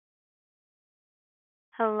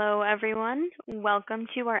Hello, everyone. Welcome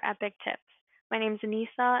to our Epic Tips. My name is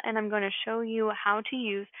Anissa, and I'm going to show you how to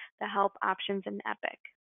use the help options in Epic.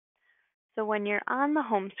 So when you're on the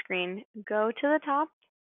home screen, go to the top,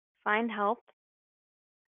 find help,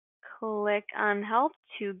 click on help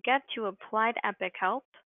to get to applied Epic help.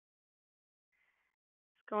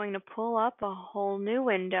 It's going to pull up a whole new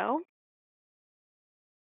window.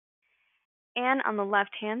 And on the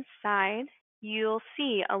left-hand side, you'll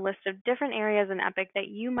see a list of different areas in Epic that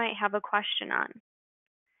you might have a question on.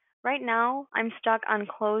 Right now, I'm stuck on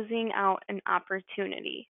closing out an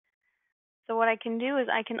opportunity. So what I can do is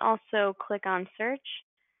I can also click on search,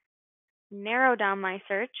 narrow down my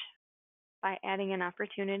search by adding an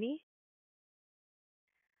opportunity.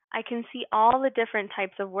 I can see all the different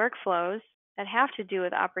types of workflows that have to do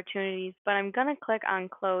with opportunities, but I'm going to click on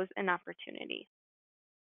close an opportunity.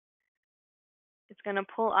 It's going to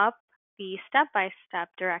pull up the step-by-step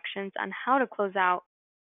directions on how to close out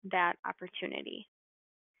that opportunity.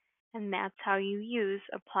 And that's how you use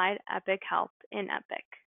Applied Epic Help in Epic.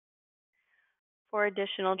 For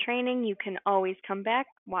additional training, you can always come back,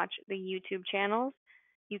 watch the YouTube channels.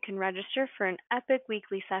 You can register for an Epic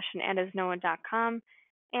weekly session at asnoa.com.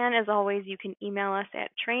 And as always, you can email us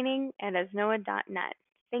at training@asnoa.net.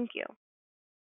 Thank you.